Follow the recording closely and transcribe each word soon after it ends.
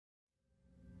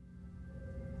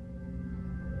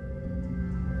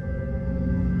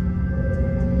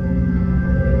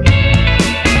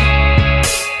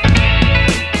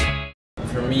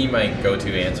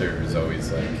go-to answer is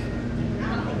always like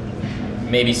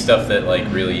maybe stuff that like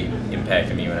really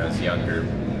impacted me when I was younger,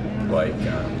 like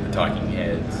the Talking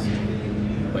Heads,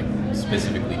 like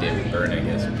specifically David Byrne, I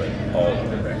guess, but all of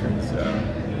the records.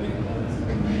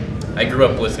 I grew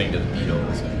up listening to the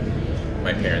Beatles and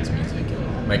my parents' music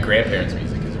and my grandparents'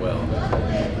 music as well.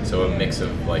 So a mix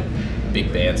of like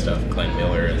big band stuff, Glenn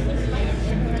Miller and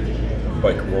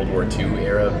like World War II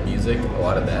era music, a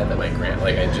lot of that my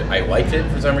I liked it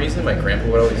for some reason. My grandpa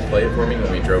would always play it for me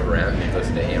when we drove around and he'd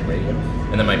listen to AM radio.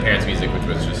 And then my parents' music, which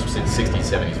was just 60s,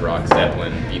 70s rock,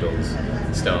 Zeppelin, Beatles,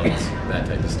 Stones, that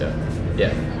type of stuff.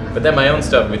 Yeah. But then my own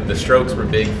stuff with the Strokes were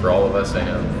big for all of us, I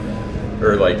know.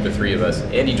 Or like the three of us.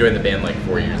 Andy joined the band like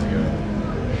 4 years ago.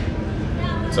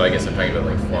 So I guess I'm talking about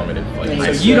like formative, like high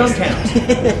So school. you don't count.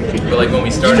 But like when we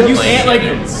started You playing, can't like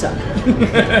it suck.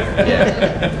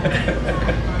 yeah.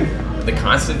 The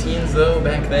Constantines though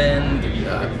back then,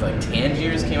 like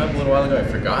Tangiers came up a little while ago. I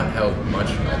forgot how much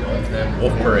I loved them.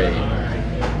 Wolf Parade. I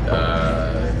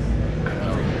don't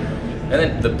know. And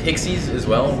then the Pixies as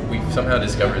well. We somehow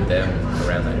discovered them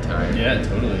around that time. Yeah,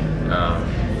 totally.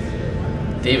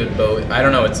 David Bowie. I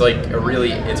don't know. It's like a real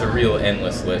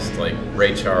endless list. Like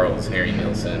Ray Charles, Harry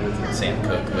Nilsson, Sam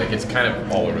Cooke. Like it's kind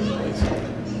of all over the place.